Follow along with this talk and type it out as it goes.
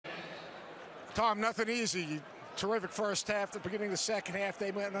Tom, nothing easy. Terrific first half. The beginning of the second half,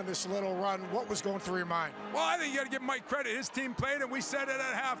 they went on this little run. What was going through your mind? Well, I think you got to give Mike credit. His team played, and we said it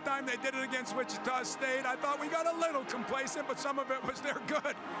at halftime. They did it against Wichita State. I thought we got a little complacent, but some of it was they're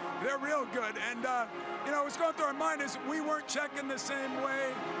good. They're real good. And, what's going through our mind is we weren't checking the same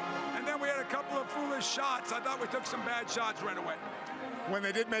way. And then we had a couple of foolish shots. I thought we took some bad shots right away. When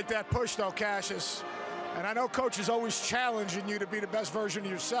they did make that push, though, Cassius, and I know Coach is always challenging you to be the best version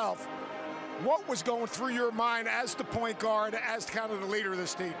of yourself, what was going through your mind as the point guard, as kind of the leader of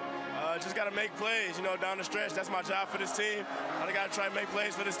this team? Just got to make plays, down the stretch. That's my job for this team. I got to try to make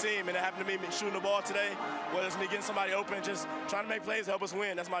plays for this team, and it happened to be me shooting the ball today, whether it's me getting somebody open, just trying to make plays to help us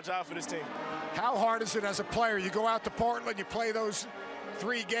win. That's my job for this team. How hard is it as a player? You go out to Portland, you play those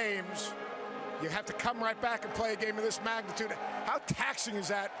 3 games, you have to come right back and play a game of this magnitude. How taxing is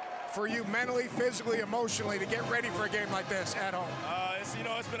that for you mentally, physically, emotionally to get ready for a game like this at home?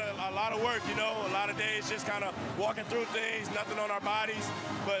 It's been a lot of work, a lot of days just kind of walking through things, nothing on our bodies.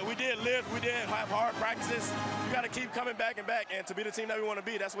 But we did lift, we did have hard practices. You got to keep coming back and back. And to be the team that we want to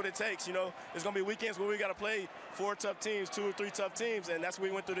be, that's what it takes, There's going to be weekends where we got to play 4 tough teams, 2 or 3 tough teams, and that's where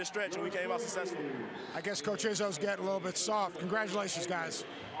we went through this stretch and we came out successful. I guess Coach Izzo's getting a little bit soft. Congratulations, guys.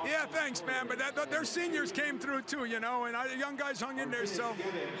 Yeah, thanks, man. But their seniors came through too, and the young guys hung in there. So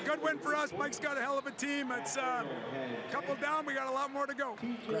good win for us. Mike's got a hell of a team. It's a couple down. We got a lot more to go.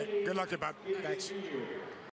 Great. Good luck, you bud. Thanks.